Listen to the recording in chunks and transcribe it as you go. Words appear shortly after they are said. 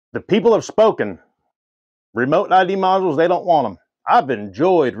The people have spoken. Remote ID modules, they don't want them. I've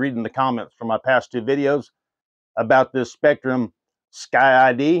enjoyed reading the comments from my past 2 videos about this SPEKTRUM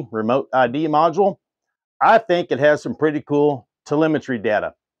SkyID remote ID module. I think it has some pretty cool telemetry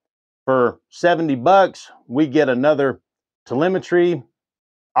data. For 70 bucks, we get another telemetry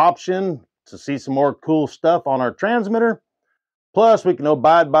option to see some more cool stuff on our transmitter. Plus, we can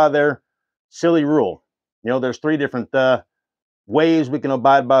abide by their silly rule. You know, there's 3 different ways we can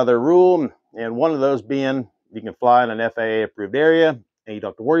abide by their rule, and one of those being you can fly in an FAA approved area and you don't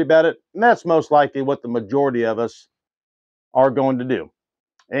have to worry about it. And that's most likely what the majority of us are going to do.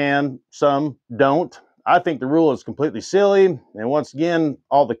 And some don't. I think the rule is completely silly. And once again,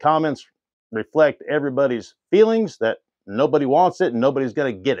 all the comments reflect everybody's feelings that nobody wants it and nobody's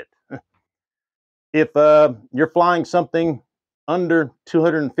going to get it. If you're flying something under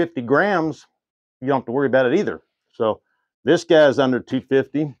 250 grams, you don't have to worry about it either. So this guy's under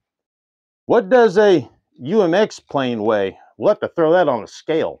 250. What does a UMX plane weigh? We'll have to throw that on a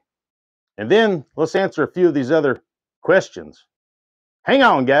scale. And then let's answer a few of these other questions. Hang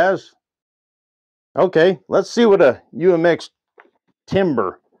on, guys. Okay, let's see what a UMX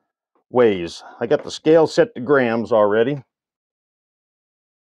timber weighs. I got the scale set to grams already.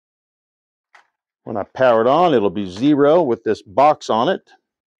 When I power it on, it'll be 0 with this box on it.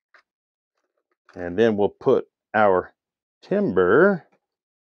 And then we'll put our timber.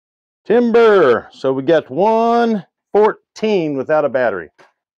 So we got 114 without a battery.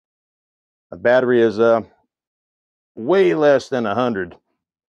 A battery is way less than 100.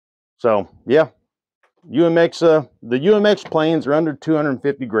 So yeah, the UMX planes are under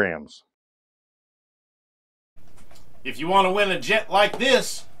 250 grams. If you want to win a jet like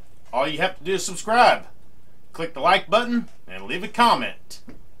this, all you have to do is subscribe. Click the like button and leave a comment.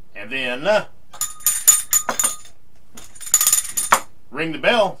 And then ring the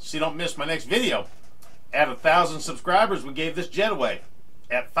bell so you don't miss my next video. At 1,000 subscribers, we gave this jet away.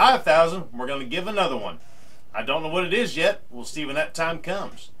 At 5,000, we're going to give another one. I don't know what it is yet. We'll see when that time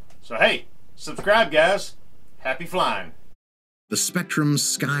comes. So hey, subscribe guys. Happy flying. The SPEKTRUM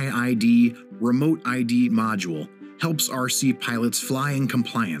SkyID Remote ID module helps RC pilots fly in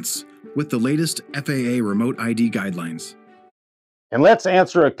compliance with the latest FAA Remote ID guidelines. And let's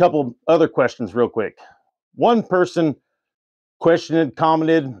answer a couple other questions real quick. One person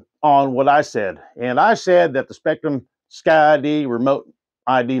commented on what I said. And I said that the SPEKTRUM SkyID Remote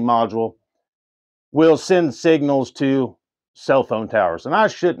ID module will send signals to cell phone towers. And I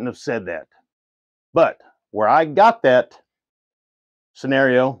shouldn't have said that. But where I got that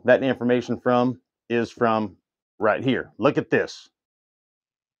scenario, that information from, is from right here. Look at this.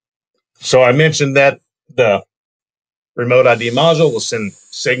 So I mentioned that the remote ID module will send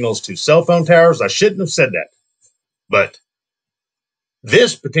signals to cell phone towers. I shouldn't have said that. But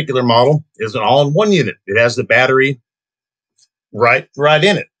this particular model is an all-in-one unit. It has the battery right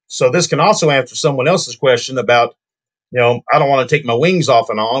in it. So this can also answer someone else's question about, you know, I don't want to take my wings off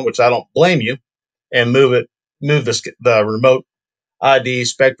and on, which I don't blame you, and move the remote ID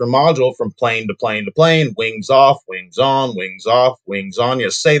SPEKTRUM module from plane to plane to plane, wings off, wings on, wings off, wings on.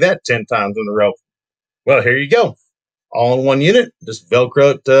 You say that 10 times in a row. Well, here you go. All in one unit. Just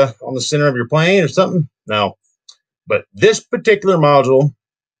Velcro it on the center of your plane or something. No. But this particular module,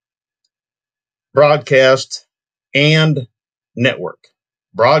 broadcast and network.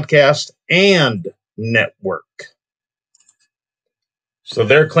 Broadcast and network. So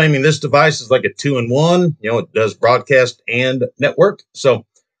they're claiming this device is like a 2-in-1. You know, it does broadcast and network. So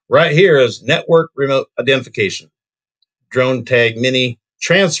right here is network remote identification. Drone Tag Mini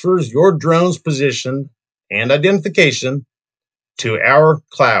transfers your drone's position and identification to our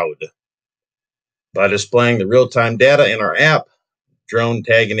cloud. By displaying the real-time data in our app, Drone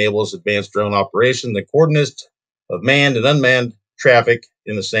Tag enables advanced drone operation, the coordinates of manned and unmanned traffic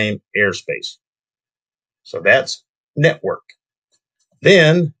in the same airspace. So that's network.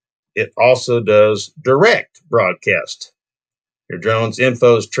 Then it also does direct broadcast. Your drone's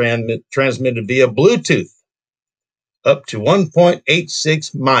info is transmitted via Bluetooth up to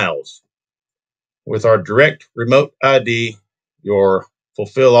 1.86 miles. With our direct remote ID, you'll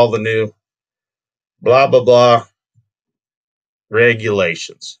fulfill all the new blah, blah, blah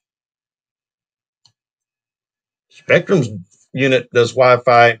regulations. SPEKTRUM's unit does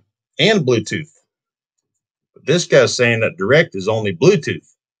Wi-Fi and Bluetooth. But this guy's saying that direct is only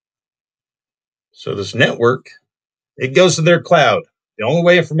Bluetooth. So this network, it goes to their cloud. The only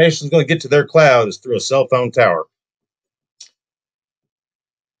way information is going to get to their cloud is through a cell phone tower.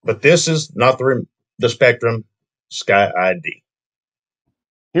 But this is not the SPEKTRUM SkyID.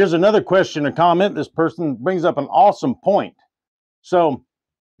 Here's another question or comment. This person brings up an awesome point. So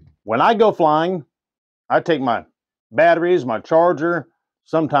when I go flying, I take my batteries, my charger,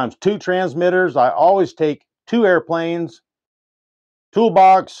 sometimes 2 transmitters. I always take 2 airplanes,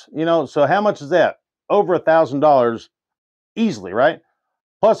 toolbox, you know, so how much is that? Over $1,000 easily, right?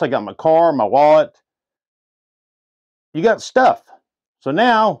 Plus I got my car, my wallet. You got stuff. So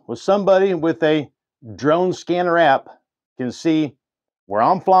now with somebody with a drone scanner app can see where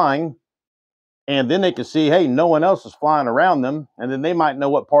I'm flying, and then they can see, hey, no one else is flying around them, and then they might know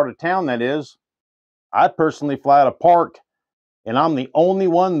what part of town that is. I personally fly at a park, and I'm the only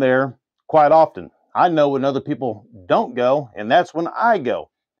one there quite often. I know when other people don't go, and that's when I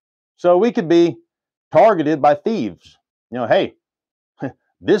go. So we could be targeted by thieves. You know, hey,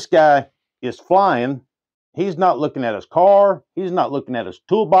 this guy is flying. He's not looking at his car. He's not looking at his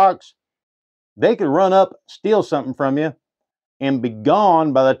toolbox. They could run up, steal something from you, and be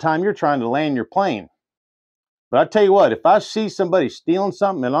gone by the time you're trying to land your plane. But I tell you what, if I see somebody stealing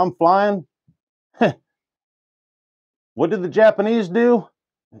something and I'm flying, what did the Japanese do?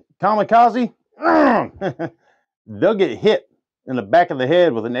 Kamikaze? They'll get hit in the back of the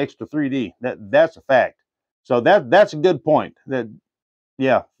head with an extra 3D. That's a fact. So that's a good point. That,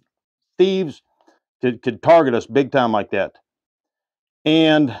 yeah, thieves could target us big time like that.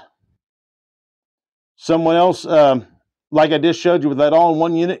 And someone else, like I just showed you with that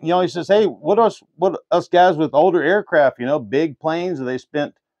all-in-one unit, you know, he says, hey, what us guys with older aircraft, you know, big planes that they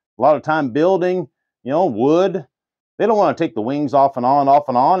spent a lot of time building, you know, wood. They don't want to take the wings off and on, off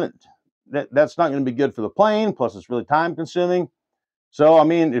and on. That's not going to be good for the plane. Plus, it's really time consuming. So, I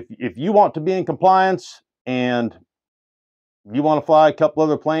mean, if you want to be in compliance and you want to fly a couple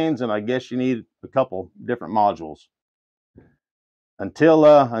other planes, and I guess you need a couple different modules.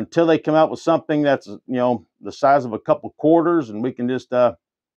 Until they come out with something that's, you know, the size of a couple quarters, and we can just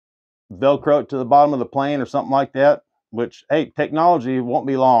Velcro it to the bottom of the plane or something like that. Which, hey, technology won't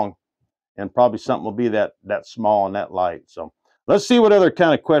be long, and probably something will be that small and that light. So let's see what other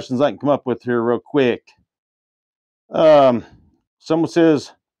kind of questions I can come up with here real quick. Someone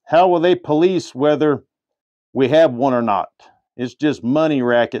says, how will they police whether we have one or not? It's just money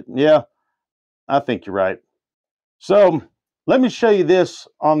racket. Yeah, I think you're right. So let me show you this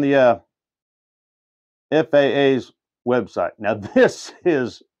on the FAA's website. Now this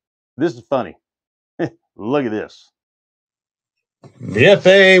is funny. Look at this. The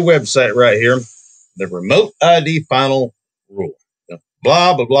FAA website right here, the remote ID final rule.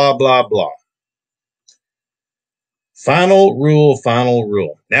 Blah, blah, blah, blah, blah. Final rule, final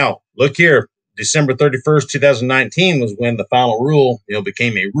rule. Now, look here. December 31st, 2019 was when the final rule,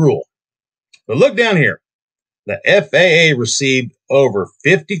 became a rule. But look down here. The FAA received over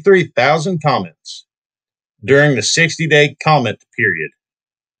 53,000 comments during the 60-day comment period.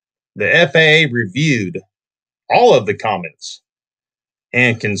 The FAA reviewed all of the comments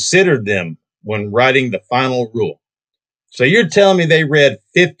and considered them when writing the final rule. So you're telling me they read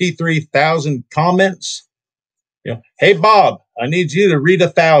 53,000 comments? Hey, Bob, I need you to read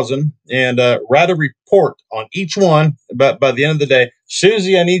 1,000 and write a report on each one by the end of the day.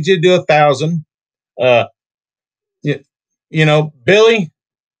 Susie, I need you to do 1,000. Billy,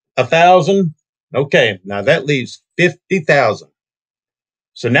 1,000. Okay, now that leaves 50,000.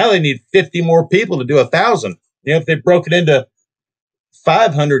 So now they need 50 more people to do 1,000. If they broke it into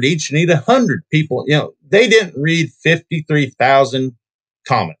 500 each, need 100 people. They didn't read 53,000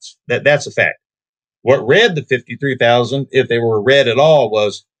 comments. That's a fact. What read the 53,000, if they were read at all,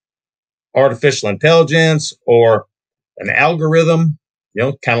 was artificial intelligence or an algorithm,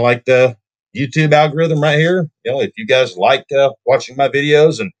 kind of like the YouTube algorithm right here. If you guys like watching my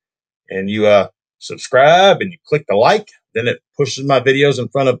videos and you subscribe and you click the like, then it pushes my videos in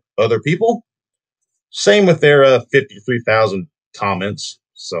front of other people. Same with their 53,000 comments.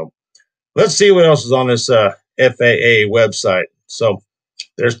 So let's see what else is on this FAA website. So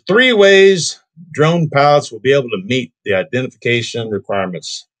there's 3 ways drone pilots will be able to meet the identification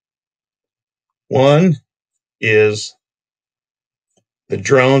requirements. One is the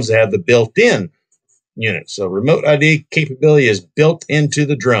drones that have the built-in unit. So remote ID capability is built into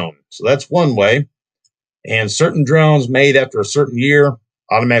the drone. So that's one way. And certain drones made after a certain year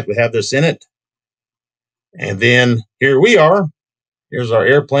automatically have this in it. And then here we are. Here's our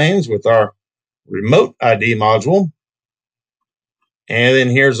airplanes with our remote ID module. And then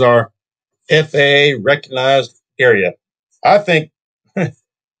here's our FAA recognized area. I think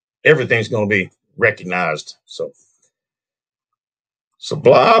everything's going to be recognized. So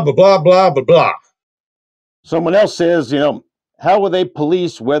blah, blah, blah, blah, blah, blah. Someone else says, how will they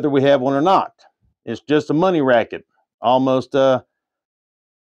police whether we have one or not? It's just a money racket. Almost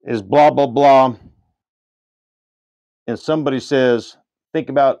is blah, blah, blah. And somebody says, think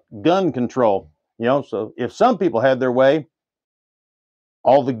about gun control. You know, so if some people had their way,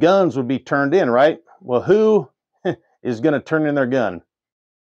 all the guns would be turned in, right? Well, who is going to turn in their gun?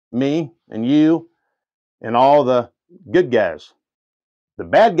 Me and you and all the good guys. The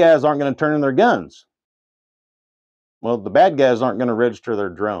bad guys aren't going to turn in their guns. Well, the bad guys aren't going to register their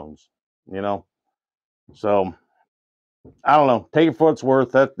drones, you know? So, I don't know. Take it for what it's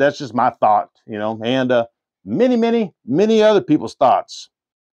worth. That's just my thought, you know, and many other people's thoughts.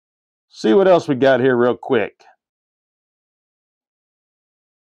 See what else we got here real quick.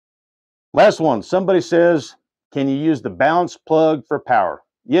 Last one. Somebody says, can you use the balance plug for power?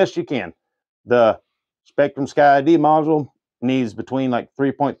 Yes, you can. The SPEKTRUM SkyID module needs between like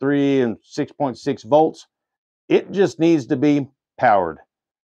 3.3 and 6.6 volts. It just needs to be powered.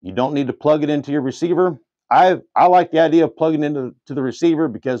 You don't need to plug it into your receiver. I like the idea of plugging into the receiver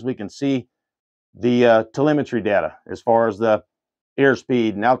because we can see the telemetry data as far as the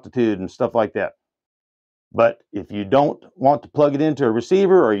airspeed and altitude and stuff like that. But if you don't want to plug it into a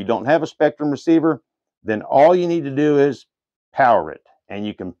receiver or you don't have a SPEKTRUM receiver, then all you need to do is power it. And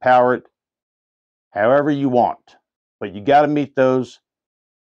you can power it however you want. But you got to meet those,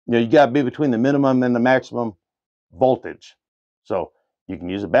 you know, you got to be between the minimum and the maximum voltage. So you can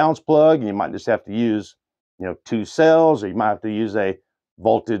use a balance plug, and you might just have to use, you know, 2 cells, or you might have to use a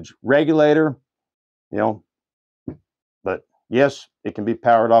voltage regulator, you know. But yes, it can be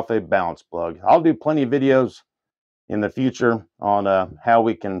powered off a balance plug. I'll do plenty of videos in the future on how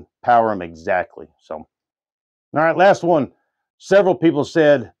we can power them exactly. So, all right, last one. Several people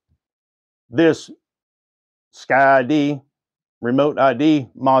said this SkyID remote ID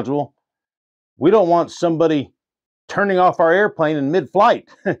module, we don't want somebody turning off our airplane in mid-flight.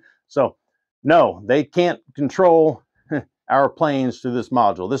 So no, they can't control our planes through this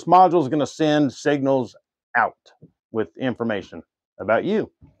module. This module is going to send signals out with information about you,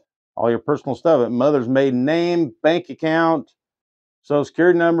 all your personal stuff, mother's maiden name, bank account, social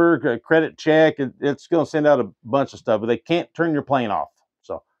security number, credit check. It's going to send out a bunch of stuff, but they can't turn your plane off.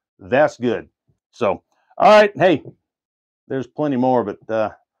 So that's good. So, all right, hey, there's plenty more, but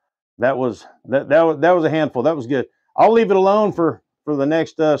that was a handful. That was good. I'll leave it alone for the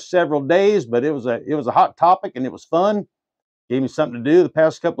next several days, but it was a hot topic and it was fun. Gave me something to do the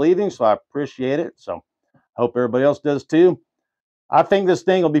past couple evenings, so I appreciate it. So hope everybody else does too. I think this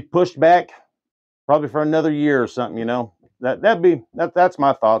thing will be pushed back probably for another year or something, you know. That's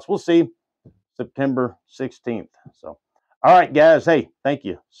my thoughts. We'll see. September 16th. So, all right, guys. Hey, thank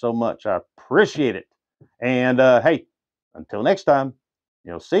you so much. I appreciate it. And hey, until next time,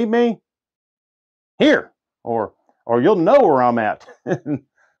 you'll see me here, or you'll know where I'm at.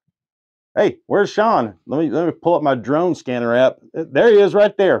 Hey, where's Sean? Let me pull up my drone scanner app. There he is,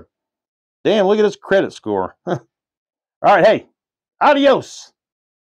 right there. Damn, look at his credit score. All right, hey, adios.